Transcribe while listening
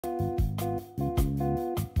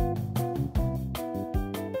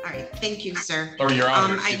Thank you, sir. Or Your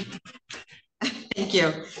Honor. Thank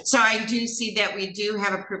you. So I do see that we do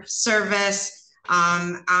have a proof of service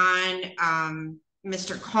on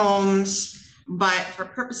Mr. Combs, but for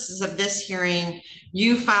purposes of this hearing,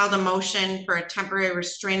 you filed a motion for a temporary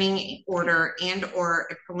restraining order and or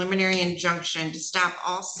a preliminary injunction to stop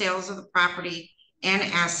all sales of the property and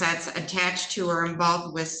assets attached to or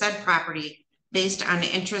involved with said property based on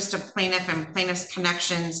the interest of plaintiff and plaintiff's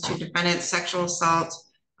connections to defendant's sexual assault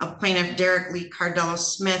of plaintiff Derek Lee Cardello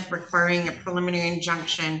Smith, requiring a preliminary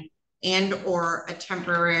injunction and or a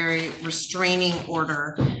temporary restraining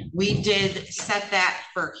order. We did set that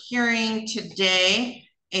for hearing today,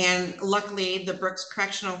 and luckily the Brooks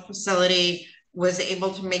Correctional Facility was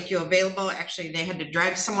able to make you available. Actually, they had to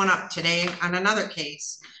drive someone up today on another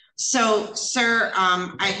case. So, sir,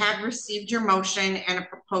 I have received your motion and a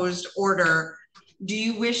proposed order. Do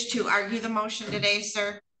you wish to argue the motion today,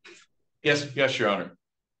 sir? Yes, Your Honor.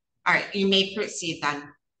 All right, you may proceed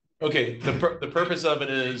then. Okay, the purpose of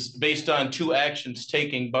it is based on two actions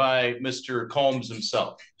taken by Mr. Combs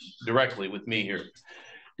himself, directly with me here.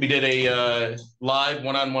 We did a live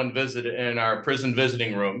one-on-one visit in our prison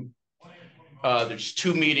visiting room. There's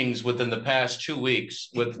two meetings within the past 2 weeks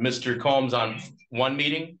with Mr. Combs on one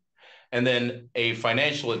meeting, and then a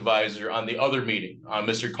financial advisor on the other meeting on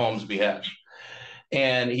Mr. Combs' behalf.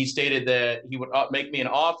 And he stated that he would make me an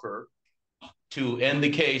offer to end the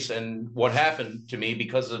case and what happened to me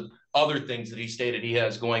because of other things that he stated he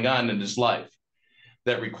has going on in his life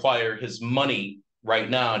that require his money right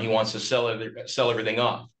now, and he wants to sell everything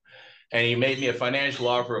off. And he made me a financial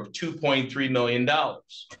offer of $2.3 million to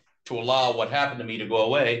allow what happened to me to go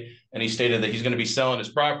away. And he stated that he's going to be selling his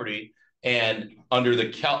property, and under the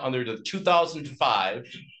 2005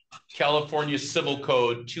 California Civil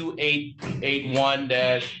Code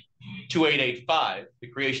 2881-2885, the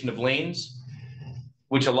creation of liens,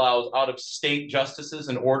 which allows out-of-state justices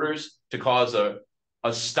and orders to cause a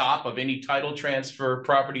stop of any title transfer,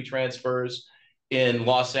 property transfers in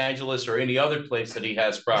Los Angeles or any other place that he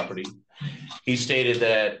has property. He stated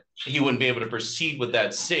that he wouldn't be able to proceed with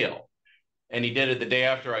that sale. And he did it the day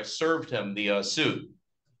after I served him the suit.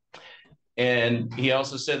 And he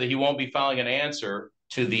also said that he won't be filing an answer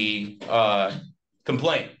to the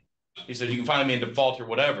complaint. He said, you can find me in default or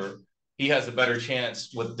whatever. He has a better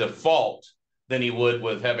chance with default than he would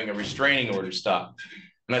with having a restraining order stop.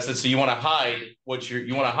 And I said, so you want to hide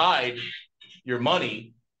your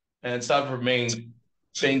money and stop from being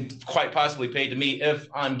quite possibly paid to me if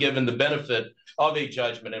I'm given the benefit of a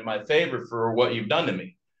judgment in my favor for what you've done to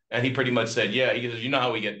me. And he pretty much said, yeah. He goes, you know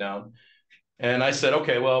how we get down. And I said,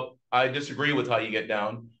 okay, well, I disagree with how you get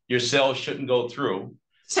down. Your sale shouldn't go through.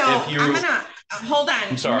 So I'm gonna hold on.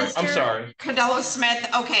 I'm sorry. Cardello Smith.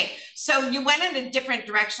 Okay, so you went in a different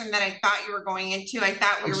direction that I thought you were going into. I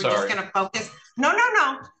thought we were just going to focus. No.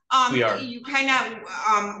 We are. You kind of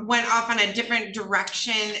went off on a different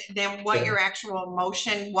direction than what your actual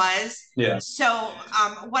motion was. Yeah. So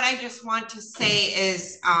what I just want to say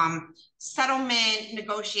is settlement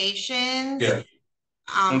negotiations. Yeah.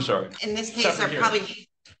 I'm sorry. In this case, are probably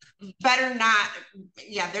better not.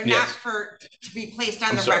 Yeah, they're not to be placed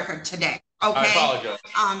on the record today. Okay. I apologize.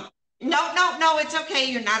 No, it's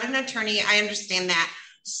okay. You're not an attorney. I understand that.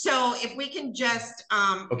 So if we can just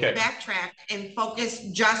backtrack and focus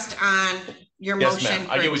just on your motion.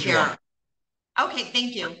 I get what you want. Okay,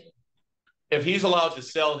 thank you. If he's allowed to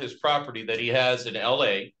sell his property that he has in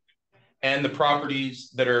LA and the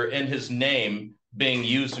properties that are in his name being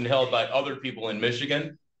used and held by other people in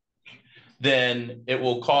Michigan, then it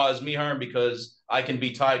will cause me harm because I can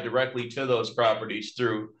be tied directly to those properties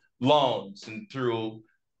through loans and through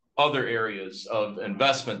other areas of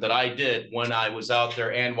investment that I did when I was out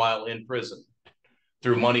there and while in prison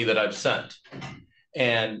through money that I've sent.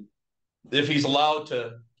 And if he's allowed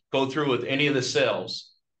to go through with any of the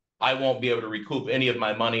sales, I won't be able to recoup any of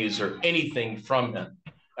my monies or anything from him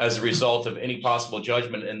as a result of any possible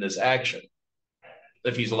judgment in this action,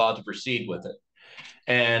 if he's allowed to proceed with it.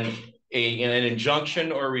 And an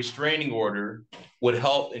injunction or a restraining order would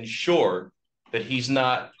help ensure that he's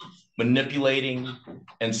not manipulating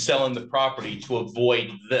and selling the property to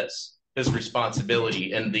avoid his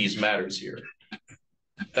responsibility in these matters here.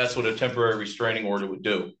 That's what a temporary restraining order would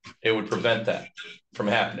do. It would prevent that from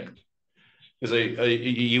happening. Because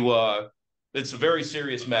it's a very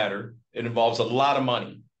serious matter. It involves a lot of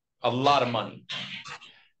money.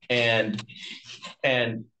 And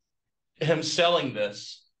him selling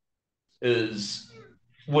this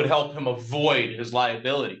would help him avoid his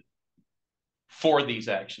liability for these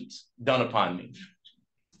actions done upon me.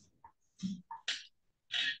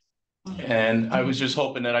 And I was just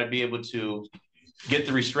hoping that I'd be able to get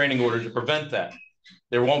the restraining order to prevent that.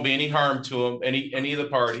 There won't be any harm to him, any of the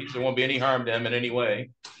parties. There won't be any harm to him in any way.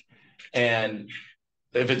 And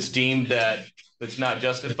if it's deemed that it's not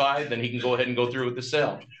justified, then he can go ahead and go through with the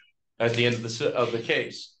sale at the end of the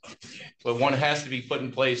case. But one has to be put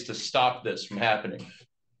in place to stop this from happening.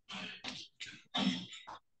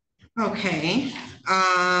 Okay.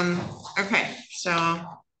 Okay. So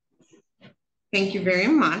thank you very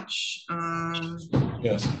much.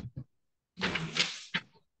 Yes.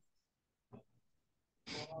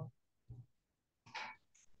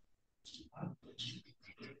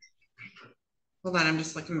 Hold on, I'm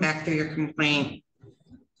just looking back through your complaint.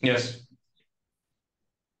 Yes.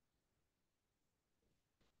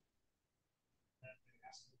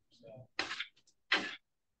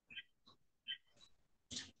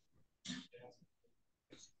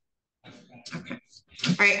 Okay.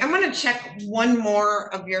 All right, I'm going to check one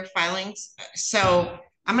more of your filings. So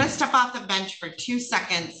I'm going to step off the bench for 2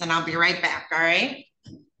 seconds and I'll be right back. All right.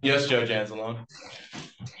 Yes, Judge Anzalone.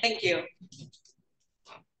 Thank you.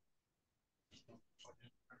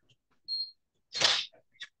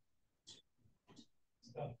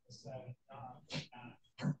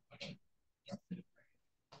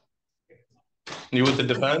 You with the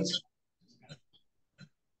defense?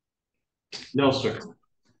 No, sir.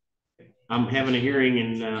 I'm having a hearing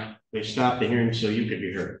and they stopped the hearing so you could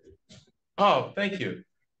be heard. Oh, thank you.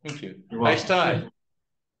 Thank you. You're Nice welcome. tie.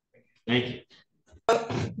 Thank you.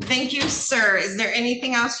 Thank you, sir. Is there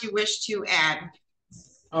anything else you wish to add?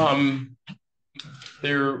 I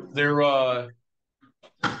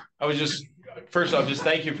was just, first off, just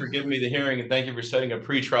thank you for giving me the hearing and thank you for setting a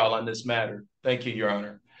pretrial on this matter. Thank you, Your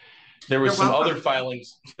Honor. There were some other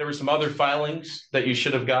filings. There were some other filings that you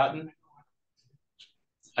should have gotten.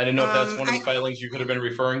 I didn't know if that's one of the filings you could have been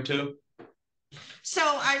referring to. So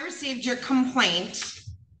I received your complaint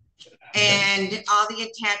and all the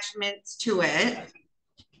attachments to it.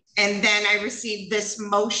 And then I received this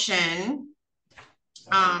motion.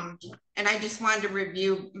 And I just wanted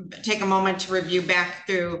to take a moment to review back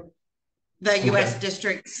through the U.S.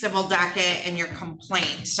 District Civil Docket and your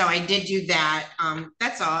complaint. So I did do that.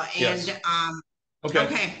 That's all. And Yes.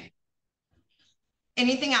 Okay.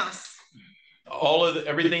 Anything else?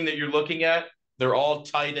 Everything that you're looking at, they're all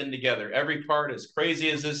tied in together. Every part, as crazy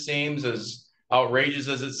as this seems, as outrageous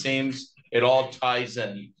as it seems, it all ties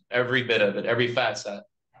in. Every bit of it, every facet.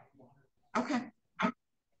 Okay. All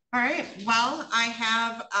right. Well, I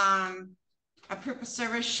have a proof of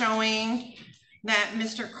service showing that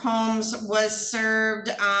Mr. Combs was served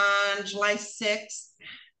on July 6th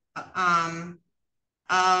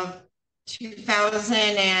of 2000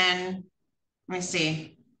 and let me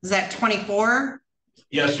see, is that 24?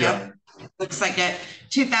 Yes, yep. Looks like it.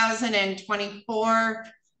 2024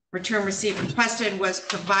 return receipt requested was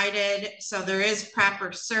provided. So there is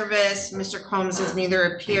proper service. Mr. Combs has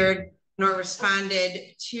neither appeared nor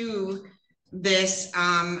responded to this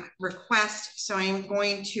request. So I'm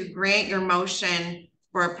going to grant your motion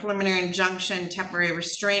for a preliminary injunction temporary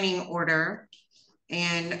restraining order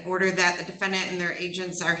and order that the defendant and their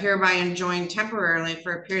agents are hereby enjoined temporarily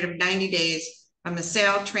for a period of 90 days from the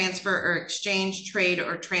sale, transfer, or exchange, trade,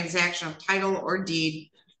 or transaction of title or deed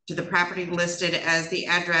to the property listed as the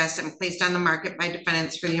address and placed on the market by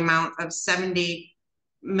defendants for the amount of $70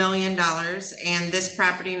 million. And this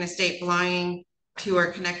property and estate belonging to or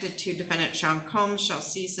connected to defendant Sean Combs shall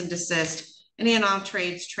cease and desist any and all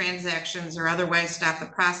trades, transactions, or otherwise stop the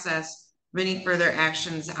process of any further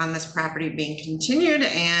actions on this property being continued.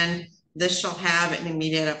 And this shall have an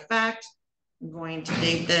immediate effect. I'm going to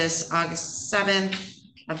date this August 7th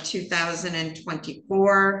of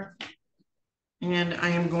 2024. And I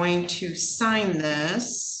am going to sign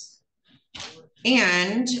this.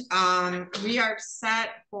 And we are set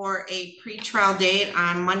for a pretrial date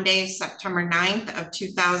on Monday, September 9th of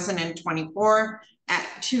 2024 at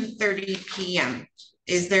 2:30 p.m.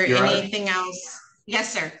 Is there anything else?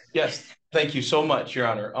 Yes, sir. Yes. Thank you so much, Your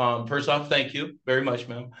Honor. First off, thank you very much,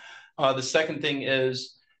 ma'am. The second thing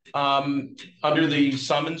is under the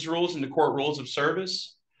summons rules and the court rules of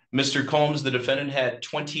service, Mr. Combs, the defendant, had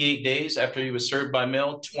 28 days after he was served by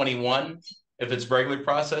mail, 21 if it's regular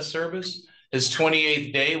process service. His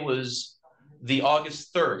 28th day was the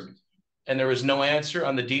August 3rd, and there was no answer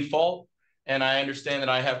on the default. And I understand that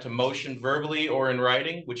I have to motion verbally or in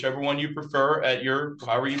writing, whichever one you prefer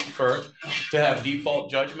however you prefer, to have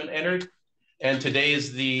default judgment entered. And today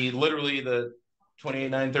is literally the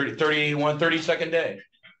 32nd day,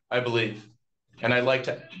 I believe. And I'd like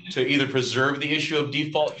to either preserve the issue of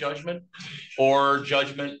default judgment or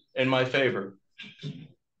judgment in my favor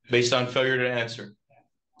based on failure to answer.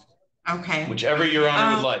 Okay. Whichever Your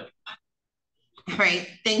Honor would like. All right,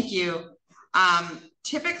 thank you.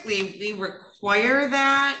 Typically, we require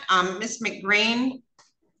that. Ms. McGrain.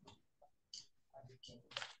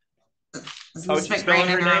 Is How Ms. would you spell McGrain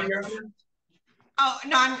her in name, her- Your Honor? Oh,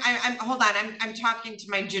 no, I'm, hold on, I'm talking to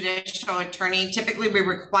my judicial attorney. Typically, we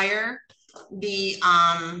require the,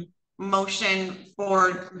 motion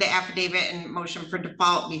for the affidavit and motion for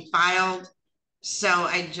default be filed. So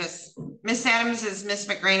I just, Ms. Adams, is Ms.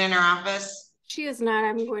 McGrain in her office? She is not.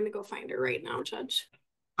 I'm going to go find her right now, Judge.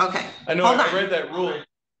 Okay. I know, Hold I on. read that rule.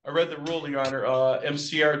 I read the rule, Your Honor.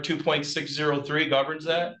 MCR 2.603 governs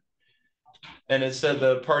that. And it said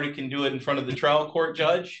the party can do it in front of the trial court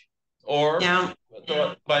judge or Yeah.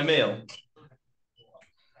 by mail.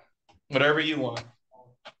 Whatever you want.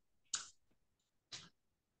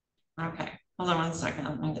 Okay, hold on one second.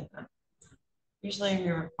 Let me get that. Usually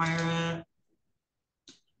you require it.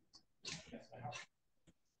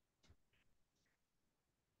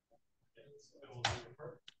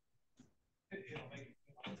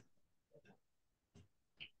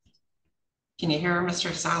 Can you hear her,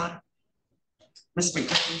 Mr. Sala? Ms.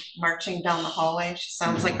 McGrain marching down the hallway. She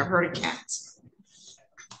sounds like a herd of cats.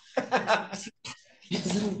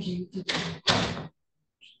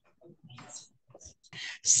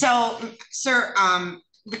 So, sir,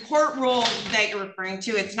 the court rule that you're referring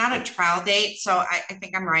to, it's not a trial date, so I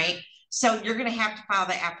think I'm right. So you're gonna have to file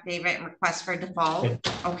the affidavit and request for default,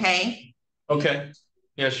 okay? Okay.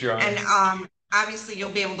 Yes, Your Honor. And obviously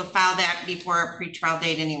you'll be able to file that before a pre-trial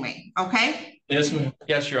date anyway, okay? Yes, ma'am.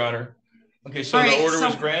 Yes, Your Honor. Okay, so All the right, order so-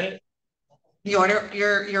 was granted? The order,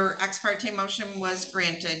 your ex parte motion was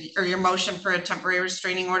granted, or your motion for a temporary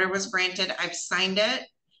restraining order was granted. I've signed it.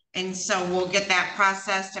 And so we'll get that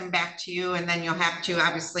processed and back to you, and then you'll have to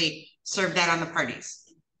obviously serve that on the parties.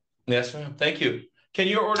 Yes, ma'am. Thank you. Can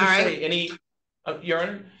your order All right. say any, Your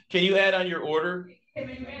Honor, can you add on your order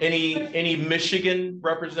any Michigan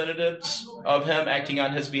representatives of him acting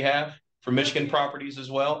on his behalf for Michigan properties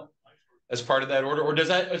as well as part of that order? Or does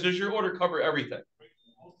your order cover everything?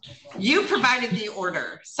 You provided the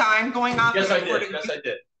order, so I'm going off. Yes, the I order did. Yes, you- I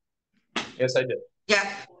did. Yes, I did.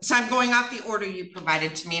 Yeah, so I'm going off the order you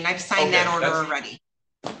provided to me, and I've signed Okay, that order that's- already.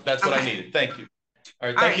 That's what I Okay. needed. Thank you. All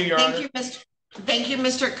right, All thank you, right, Your thank Honor. you, Thank you,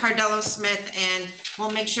 Mr. Cardello Smith, and we'll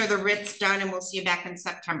make sure the writ's done, and we'll see you back in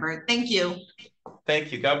September. Thank you.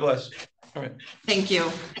 Thank you. God bless. All right. Thank you.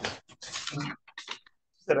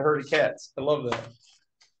 Instead of herd of cats. I love that.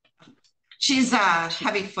 She's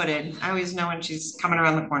heavy-footed. I always know when she's coming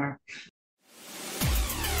around the corner.